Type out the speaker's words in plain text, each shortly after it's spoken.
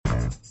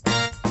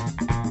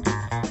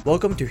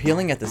Welcome to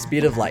Healing at the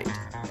Speed of Light.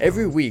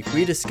 Every week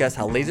we discuss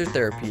how laser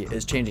therapy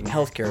is changing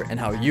healthcare and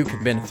how you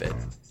can benefit.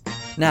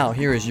 Now,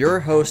 here is your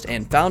host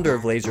and founder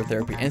of Laser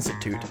Therapy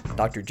Institute,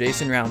 Dr.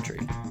 Jason Roundtree.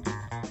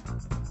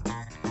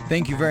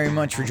 Thank you very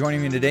much for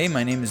joining me today.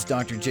 My name is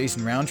Dr.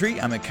 Jason Roundtree.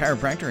 I'm a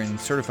chiropractor and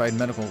certified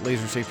medical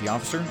laser safety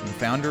officer and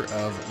founder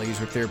of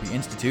Laser Therapy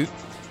Institute.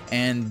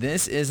 And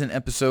this is an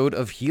episode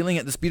of Healing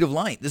at the Speed of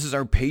Light. This is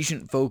our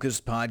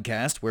patient-focused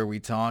podcast where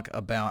we talk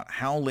about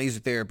how laser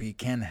therapy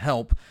can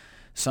help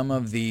some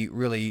of the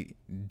really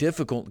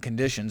difficult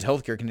conditions,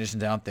 healthcare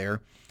conditions out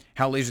there,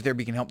 how laser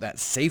therapy can help that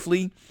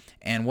safely,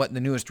 and what the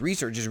newest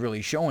research is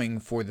really showing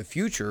for the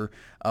future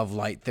of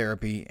light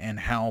therapy and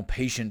how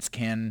patients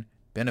can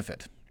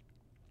benefit.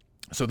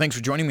 So thanks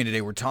for joining me today.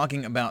 We're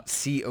talking about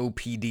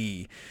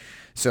COPD.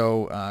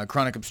 So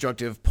chronic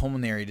obstructive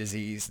pulmonary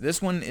disease.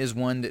 This one is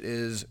one that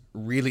is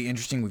really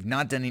interesting. We've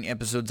not done any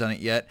episodes on it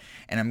yet,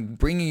 and I'm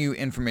bringing you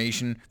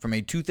information from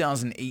a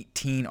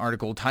 2018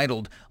 article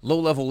titled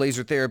Low-Level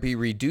Laser Therapy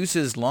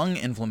Reduces Lung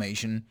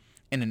Inflammation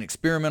in an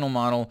Experimental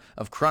Model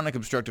of Chronic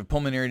Obstructive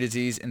Pulmonary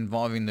Disease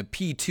Involving the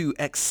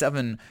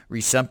P2X7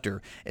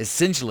 Receptor.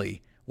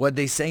 Essentially, what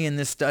they say in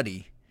this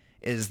study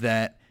is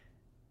that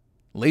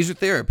laser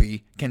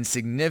therapy can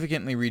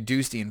significantly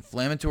reduce the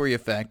inflammatory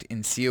effect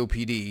in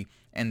COPD,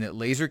 and that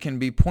laser can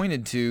be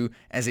pointed to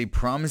as a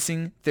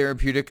promising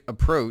therapeutic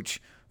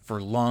approach for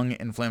lung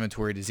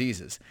inflammatory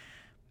diseases.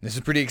 This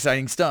is pretty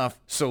exciting stuff,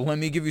 so let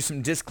me give you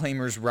some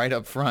disclaimers right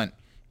up front.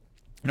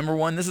 Number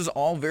one, this is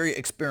all very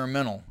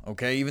experimental,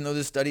 okay? Even though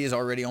this study is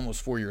already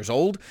almost 4 years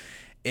old,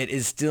 it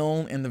is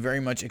still in the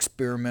very much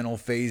experimental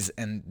phase,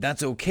 and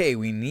that's okay.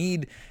 We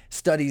need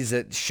studies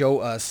that show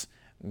us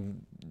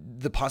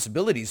the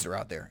possibilities that are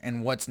out there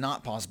and what's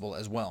not possible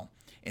as well.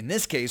 In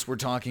this case, we're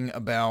talking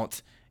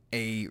about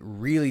a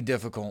really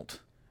difficult,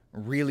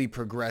 really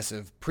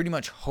progressive, pretty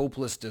much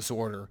hopeless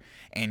disorder,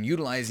 and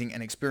utilizing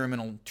an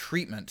experimental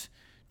treatment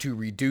to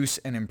reduce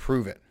and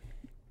improve it.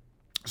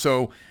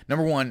 So,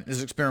 number one, this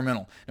is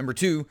experimental. Number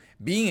two,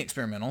 being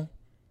experimental,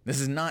 this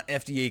is not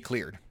FDA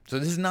cleared. So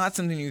this is not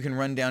something you can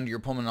run down to your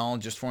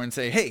pulmonologist for and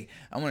say, hey,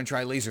 I want to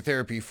try laser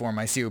therapy for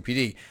my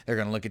COPD. They're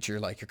going to look at you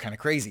like you're kind of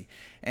crazy.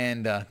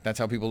 And that's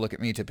how people look at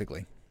me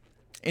typically.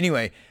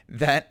 Anyway,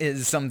 that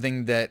is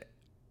something that,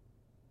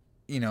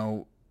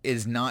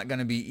 is not going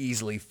to be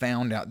easily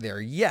found out there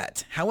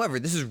yet. However,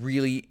 this is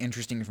really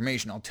interesting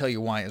information. I'll tell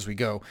you why as we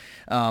go.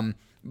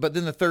 But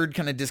then the third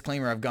kind of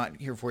disclaimer I've got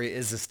here for you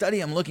is the study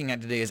I'm looking at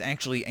today is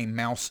actually a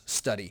mouse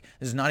study.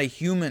 This is not a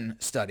human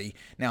study.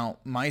 Now,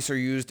 mice are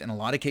used in a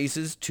lot of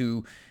cases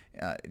to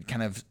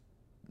kind of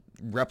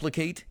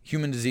replicate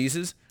human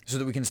diseases so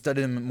that we can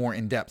study them more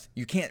in depth.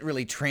 You can't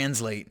really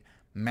translate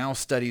mouse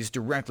studies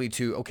directly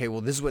to, okay,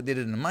 well, this is what they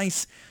did in the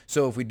mice,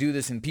 so if we do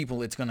this in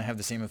people, it's going to have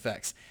the same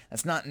effects.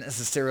 That's not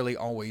necessarily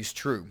always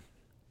true.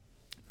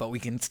 But we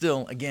can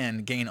still,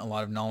 again, gain a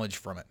lot of knowledge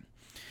from it.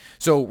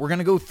 So we're going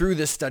to go through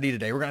this study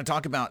today. We're going to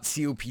talk about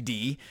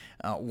COPD,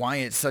 why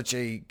it's such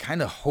a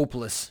kind of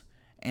hopeless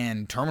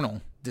and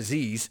terminal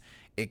disease.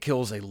 It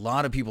kills a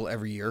lot of people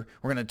every year.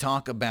 We're going to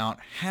talk about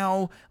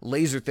how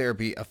laser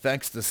therapy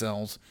affects the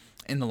cells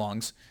in the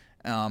lungs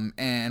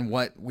and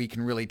what we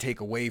can really take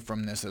away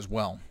from this as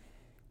well.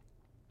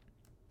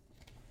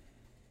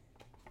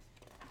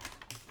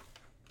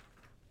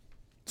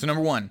 So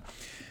number one,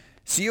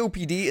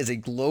 COPD is a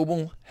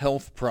global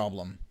health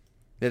problem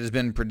that has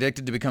been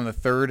predicted to become the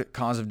third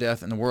cause of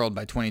death in the world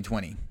by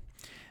 2020.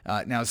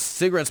 Now,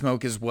 cigarette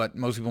smoke is what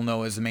most people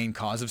know as the main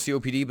cause of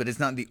COPD, but it's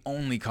not the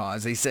only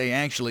cause. They say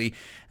actually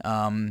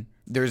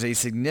there's a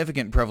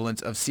significant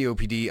prevalence of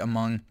COPD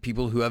among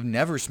people who have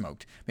never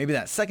smoked. Maybe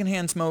that's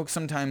secondhand smoke.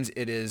 Sometimes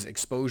it is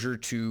exposure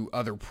to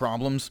other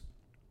problems,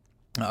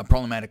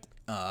 problematic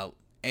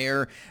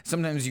air.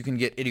 Sometimes you can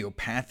get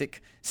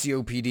idiopathic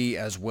COPD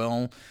as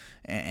well,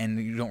 and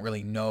you don't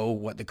really know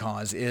what the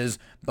cause is.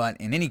 But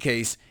in any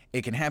case,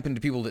 it can happen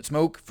to people that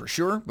smoke for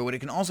sure, but it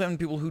can also happen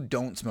to people who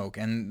don't smoke.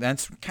 And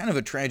that's kind of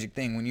a tragic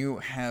thing. When you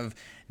have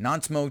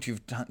not smoked,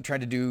 you've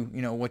tried to do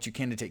what you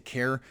can to take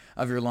care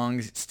of your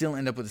lungs, still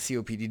end up with a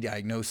COPD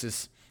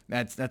diagnosis.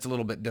 That's a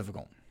little bit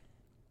difficult.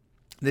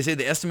 They say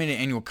the estimated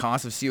annual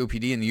cost of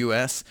COPD in the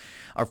U.S.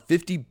 are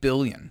 $50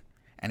 billion.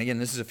 And again,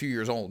 this is a few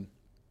years old.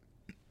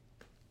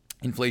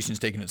 Inflation's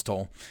taken its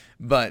toll,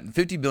 but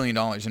 $50 billion,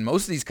 and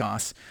most of these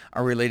costs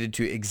are related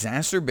to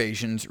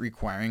exacerbations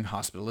requiring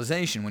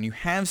hospitalization. When you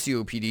have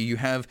COPD, you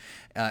have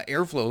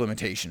airflow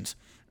limitations,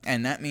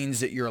 and that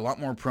means that you're a lot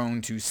more prone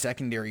to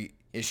secondary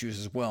issues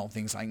as well,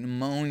 things like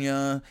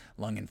pneumonia,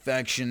 lung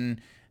infection,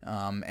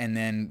 and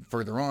then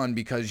further on,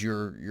 because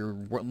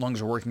your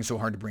lungs are working so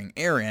hard to bring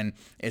air in,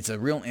 it's a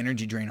real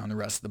energy drain on the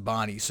rest of the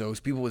body. So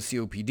people with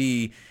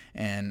COPD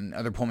and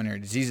other pulmonary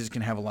diseases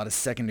can have a lot of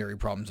secondary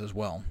problems as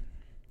well.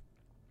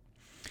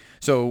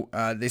 So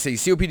they say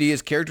COPD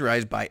is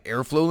characterized by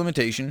airflow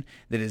limitation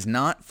that is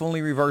not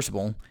fully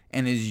reversible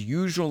and is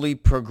usually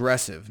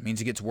progressive,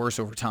 means it gets worse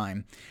over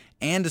time,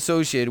 and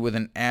associated with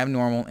an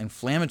abnormal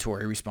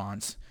inflammatory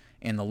response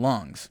in the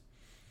lungs.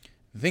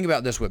 Think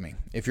about this with me.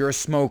 If you're a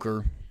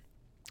smoker,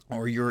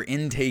 or you're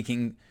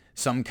intaking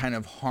some kind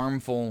of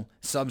harmful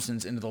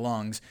substance into the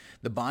lungs,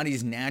 the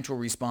body's natural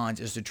response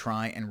is to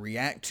try and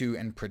react to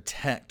and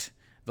protect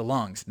the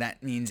lungs.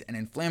 That means an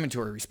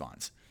inflammatory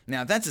response.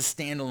 Now, if that's a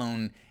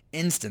standalone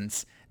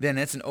instance, then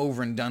it's an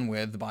over and done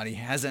with. The body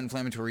has that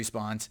inflammatory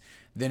response,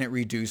 then it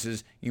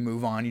reduces, you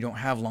move on, you don't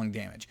have lung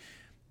damage.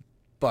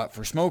 But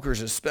for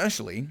smokers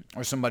especially,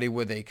 or somebody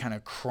with a kind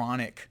of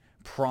chronic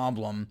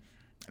problem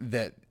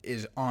that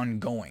is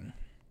ongoing,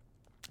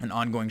 an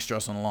ongoing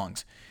stress on the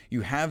lungs,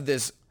 you have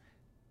this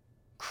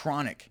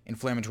chronic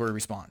inflammatory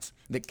response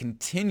that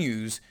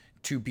continues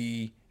to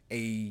be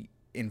a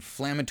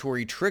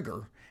inflammatory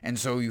trigger. And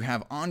so you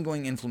have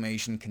ongoing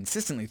inflammation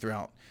consistently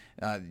throughout,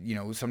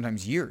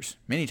 sometimes years,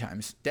 many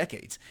times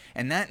decades.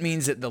 And that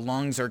means that the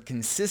lungs are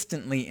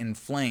consistently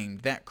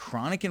inflamed. That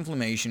chronic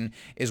inflammation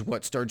is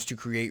what starts to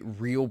create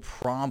real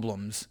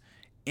problems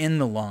in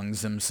the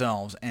lungs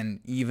themselves and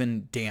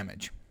even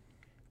damage.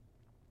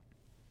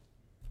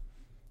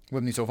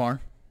 With me so far?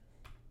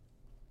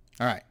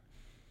 All right.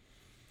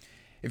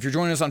 If you're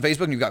joining us on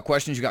Facebook and you've got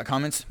questions, you've got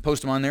comments,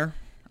 post them on there.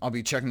 I'll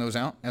be checking those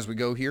out as we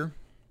go here.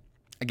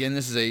 Again,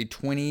 this is a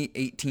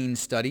 2018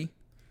 study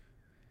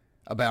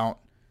about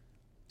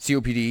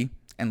COPD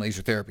and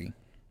laser therapy.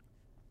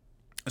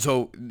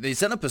 So they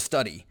set up a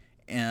study,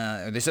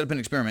 they set up an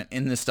experiment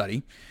in this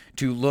study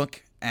to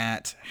look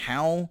at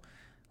how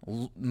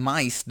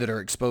mice that are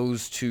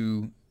exposed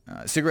to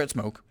cigarette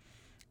smoke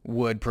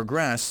would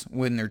progress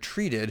when they're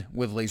treated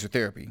with laser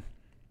therapy.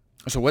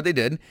 So what they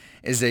did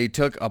is they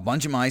took a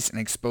bunch of mice and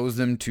exposed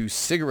them to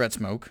cigarette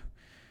smoke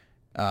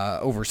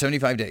over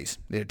 75 days.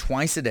 They did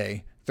twice a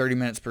day, 30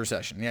 minutes per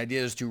session. The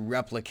idea is to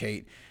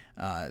replicate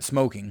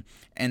smoking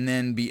and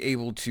then be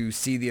able to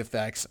see the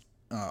effects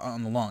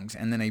on the lungs.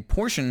 And then a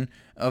portion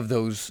of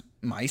those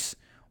mice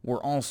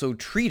were also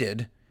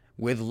treated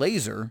with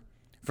laser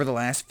for the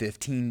last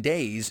 15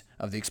 days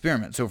of the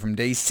experiment. So from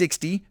day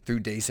 60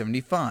 through day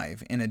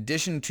 75. In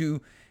addition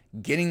to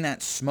getting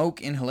that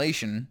smoke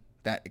inhalation,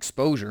 that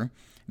exposure,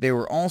 they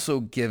were also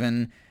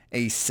given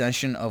a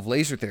session of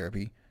laser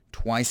therapy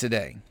twice a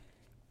day.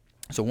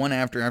 So one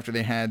after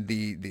they had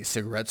the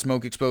cigarette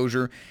smoke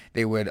exposure,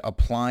 they would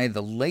apply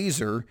the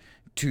laser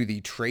to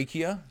the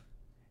trachea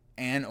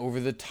and over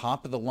the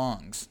top of the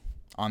lungs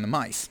on the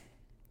mice.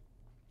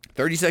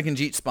 30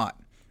 seconds each spot,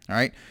 all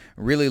right?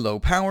 Really low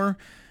power.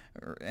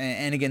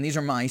 And again, these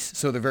are mice,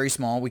 so they're very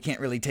small. We can't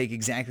really take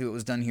exactly what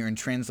was done here and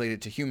translate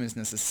it to humans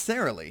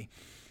necessarily.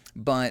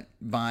 But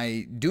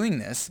by doing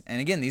this, and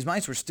again, these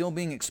mice were still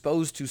being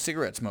exposed to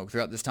cigarette smoke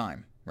throughout this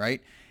time,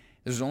 right?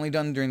 This was only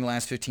done during the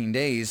last 15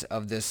 days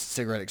of this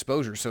cigarette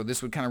exposure. So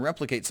this would kind of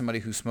replicate somebody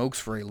who smokes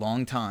for a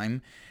long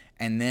time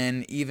and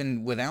then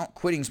even without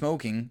quitting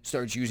smoking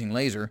starts using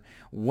laser.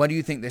 What do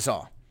you think they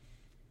saw?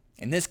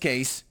 In this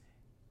case,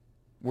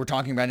 we're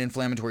talking about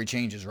inflammatory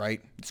changes,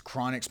 right? It's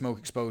chronic smoke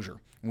exposure.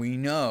 We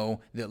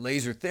know that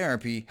laser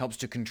therapy helps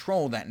to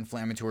control that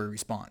inflammatory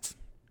response.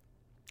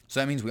 So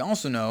that means we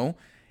also know,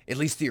 at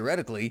least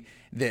theoretically,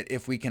 that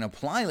if we can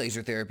apply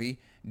laser therapy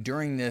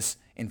during this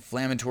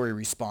inflammatory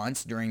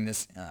response, during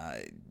this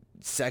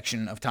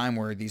section of time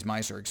where these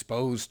mice are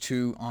exposed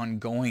to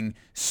ongoing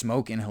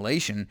smoke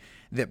inhalation,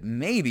 that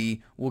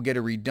maybe we'll get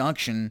a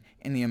reduction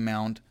in the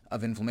amount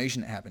of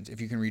inflammation that happens. If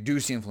you can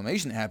reduce the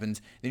inflammation that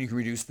happens, then you can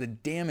reduce the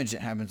damage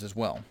that happens as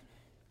well.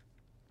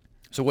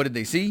 So what did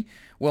they see?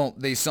 Well,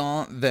 they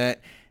saw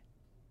that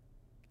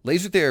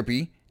laser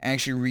therapy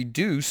actually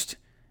reduced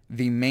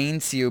the main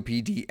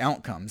COPD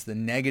outcomes, the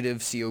negative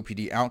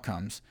COPD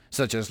outcomes,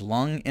 such as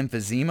lung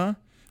emphysema,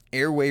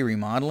 airway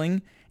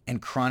remodeling,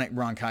 and chronic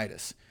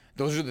bronchitis.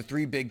 Those are the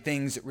three big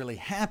things that really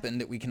happen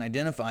that we can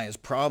identify as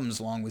problems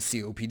along with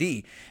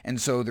COPD. And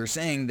so they're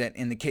saying that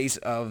in the case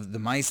of the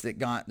mice that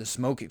got the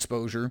smoke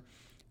exposure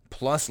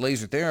plus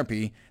laser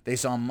therapy, they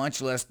saw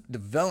much less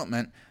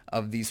development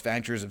of these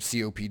factors of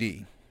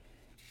COPD.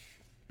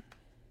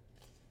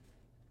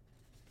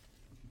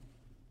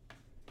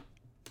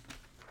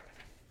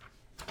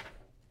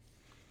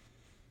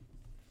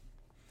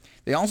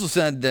 They also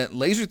said that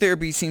laser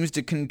therapy seems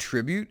to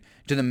contribute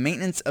to the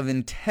maintenance of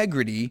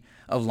integrity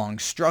of lung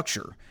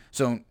structure.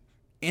 So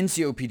in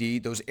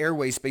COPD, those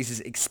airway spaces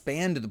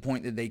expand to the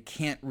point that they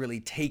can't really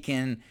take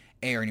in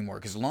air anymore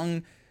because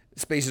lung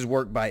spaces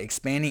work by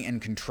expanding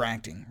and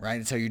contracting, right?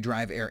 It's how you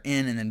drive air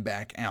in and then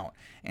back out.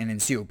 And in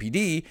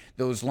COPD,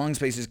 those lung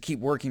spaces keep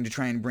working to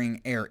try and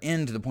bring air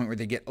in to the point where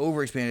they get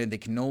overexpanded. They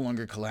can no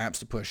longer collapse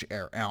to push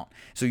air out.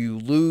 So you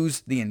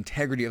lose the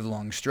integrity of the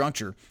lung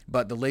structure.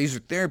 But the laser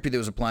therapy that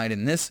was applied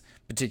in this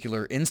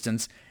particular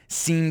instance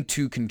seemed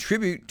to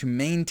contribute to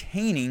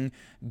maintaining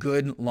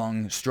good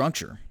lung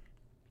structure.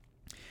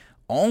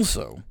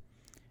 Also,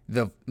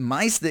 the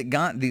mice that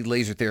got the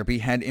laser therapy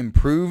had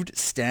improved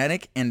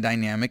static and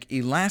dynamic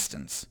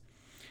elastance.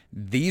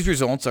 These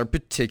results are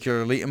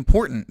particularly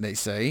important, they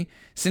say,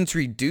 since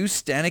reduced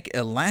static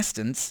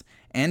elastance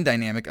and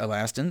dynamic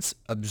elastance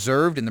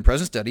observed in the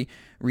present study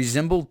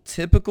resemble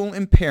typical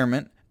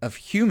impairment of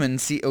human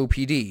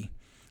COPD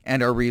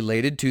and are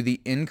related to the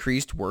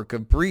increased work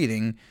of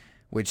breathing,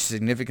 which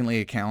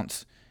significantly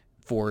accounts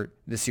for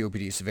the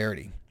COPD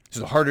severity. So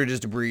the harder it is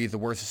to breathe, the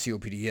worse the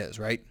COPD is,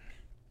 right?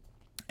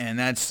 And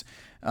that's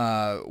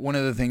one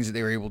of the things that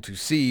they were able to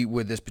see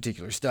with this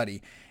particular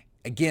study.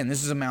 Again,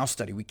 this is a mouse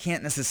study. We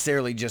can't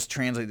necessarily just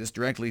translate this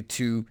directly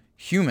to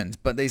humans,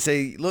 but they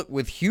say, look,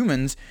 with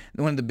humans,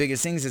 one of the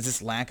biggest things is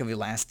this lack of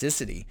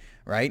elasticity,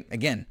 right?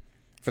 Again,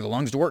 for the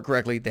lungs to work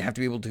correctly, they have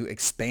to be able to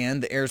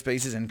expand the air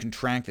spaces and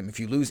contract them. If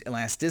you lose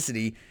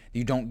elasticity,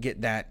 you don't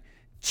get that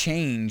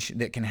change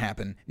that can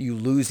happen. You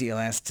lose the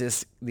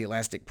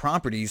elastic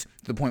properties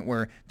to the point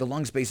where the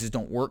lung spaces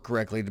don't work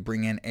correctly to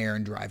bring in air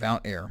and drive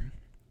out air.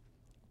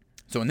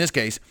 So in this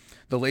case,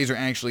 the laser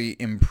actually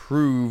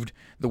improved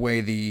the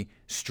way the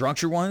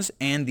structure was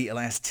and the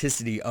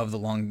elasticity of the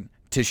lung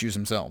tissues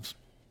themselves.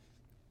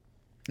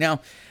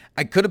 Now,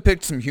 I could have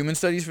picked some human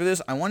studies for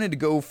this. I wanted to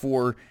go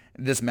for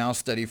this mouse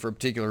study for a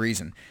particular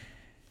reason.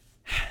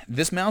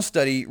 This mouse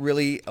study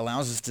really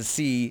allows us to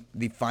see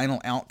the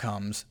final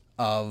outcomes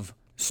of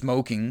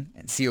smoking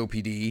and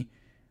COPD,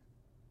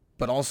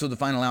 but also the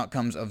final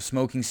outcomes of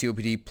smoking,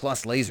 COPD,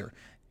 plus laser.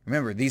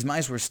 Remember, these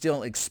mice were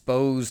still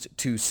exposed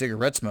to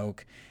cigarette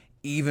smoke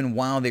even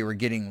while they were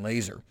getting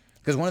laser.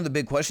 Because one of the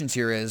big questions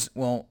here is,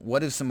 well,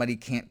 what if somebody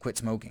can't quit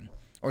smoking?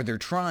 Or they're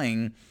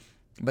trying,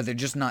 but they're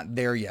just not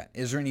there yet.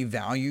 Is there any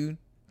value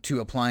to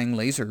applying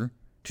laser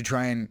to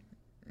try and,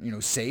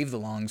 save the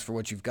lungs for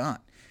what you've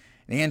got?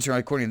 And the answer,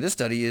 according to this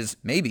study, is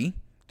maybe.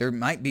 There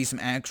might be some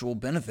actual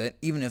benefit,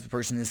 even if the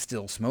person is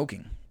still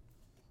smoking.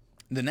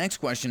 The next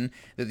question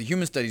that the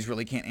human studies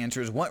really can't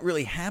answer is what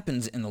really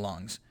happens in the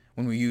lungs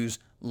when we use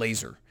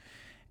laser.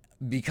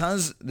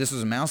 Because this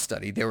was a mouse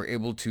study, they were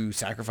able to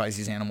sacrifice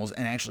these animals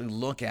and actually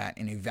look at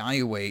and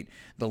evaluate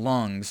the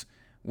lungs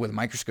with a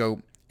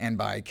microscope and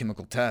by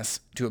chemical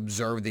tests to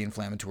observe the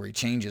inflammatory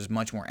changes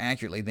much more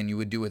accurately than you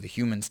would do with a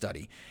human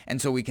study.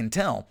 And so we can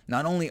tell,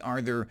 not only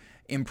are there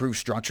improved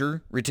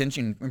structure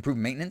retention, improved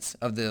maintenance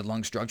of the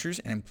lung structures,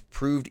 and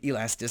improved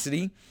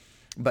elasticity,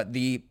 but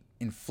the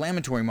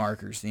inflammatory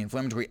markers, the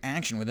inflammatory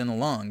action within the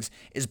lungs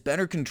is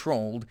better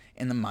controlled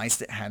in the mice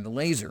that had the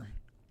laser.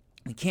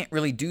 We can't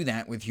really do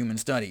that with human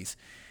studies.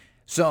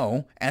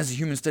 So, as the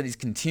human studies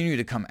continue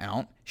to come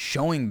out,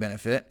 showing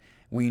benefit,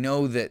 we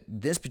know that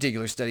this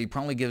particular study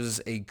probably gives us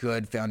a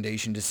good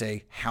foundation to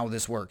say how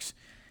this works.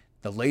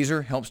 The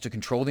laser helps to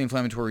control the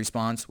inflammatory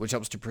response, which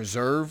helps to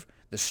preserve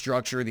the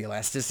structure, the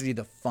elasticity,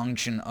 the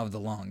function of the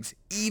lungs,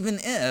 even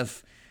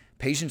if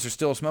patients are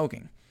still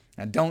smoking.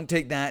 Now, don't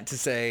take that to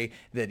say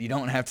that you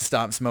don't have to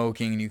stop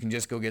smoking and you can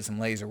just go get some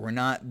laser. We're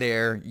not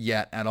there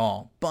yet at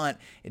all, but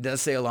it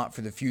does say a lot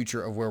for the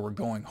future of where we're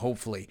going,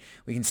 hopefully.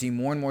 We can see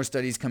more and more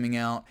studies coming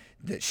out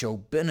that show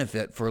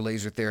benefit for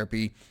laser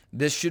therapy.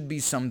 This should be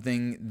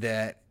something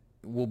that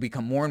will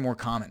become more and more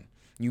common.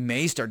 You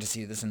may start to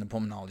see this in the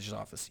pulmonologist's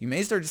office. You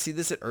may start to see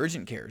this at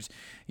urgent cares.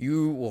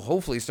 You will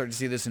hopefully start to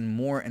see this in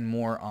more and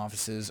more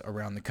offices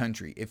around the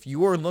country. If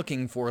you are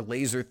looking for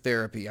laser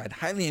therapy, I'd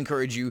highly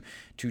encourage you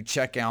to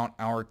check out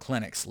our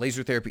clinics.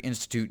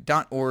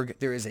 LaserTherapyInstitute.org.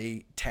 There is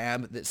a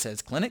tab that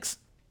says clinics.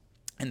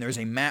 And there's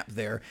a map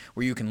there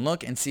where you can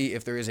look and see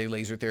if there is a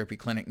laser therapy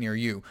clinic near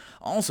you.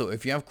 Also,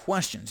 if you have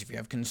questions, if you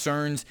have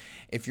concerns,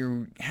 if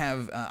you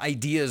have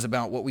ideas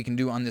about what we can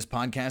do on this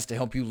podcast to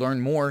help you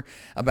learn more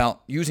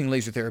about using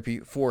laser therapy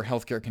for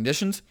healthcare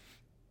conditions,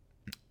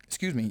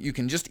 you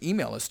can just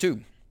email us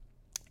too.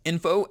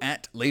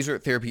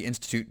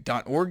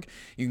 info@lasertherapyinstitute.org.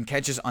 You can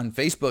catch us on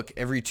Facebook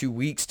every 2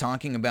 weeks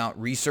talking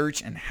about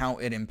research and how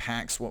it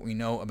impacts what we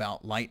know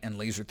about light and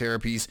laser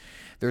therapies.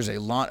 There's a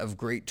lot of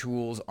great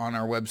tools on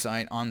our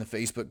website, on the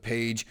Facebook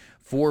page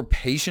for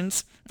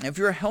patients. If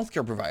you're a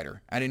healthcare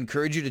provider, I'd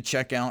encourage you to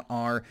check out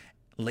our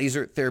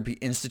Laser Therapy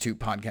Institute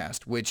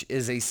podcast, which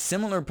is a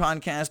similar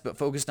podcast but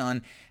focused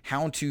on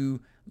how to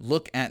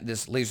look at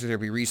this laser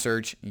therapy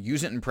research,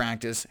 use it in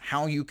practice,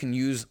 how you can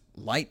use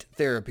light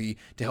therapy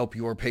to help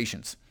your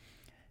patients.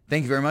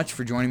 Thank you very much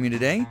for joining me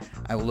today.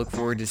 I will look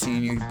forward to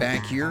seeing you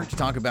back here to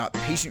talk about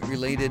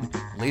patient-related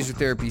laser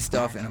therapy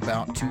stuff in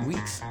about 2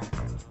 weeks.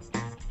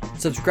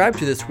 Subscribe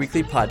to this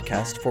weekly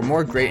podcast for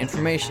more great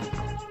information.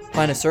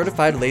 Find a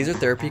certified laser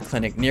therapy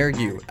clinic near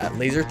you at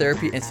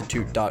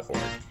lasertherapyinstitute.org.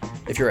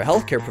 If you're a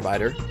healthcare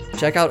provider,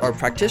 check out our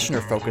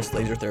practitioner-focused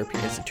Laser Therapy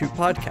Institute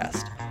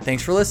podcast.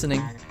 Thanks for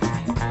listening.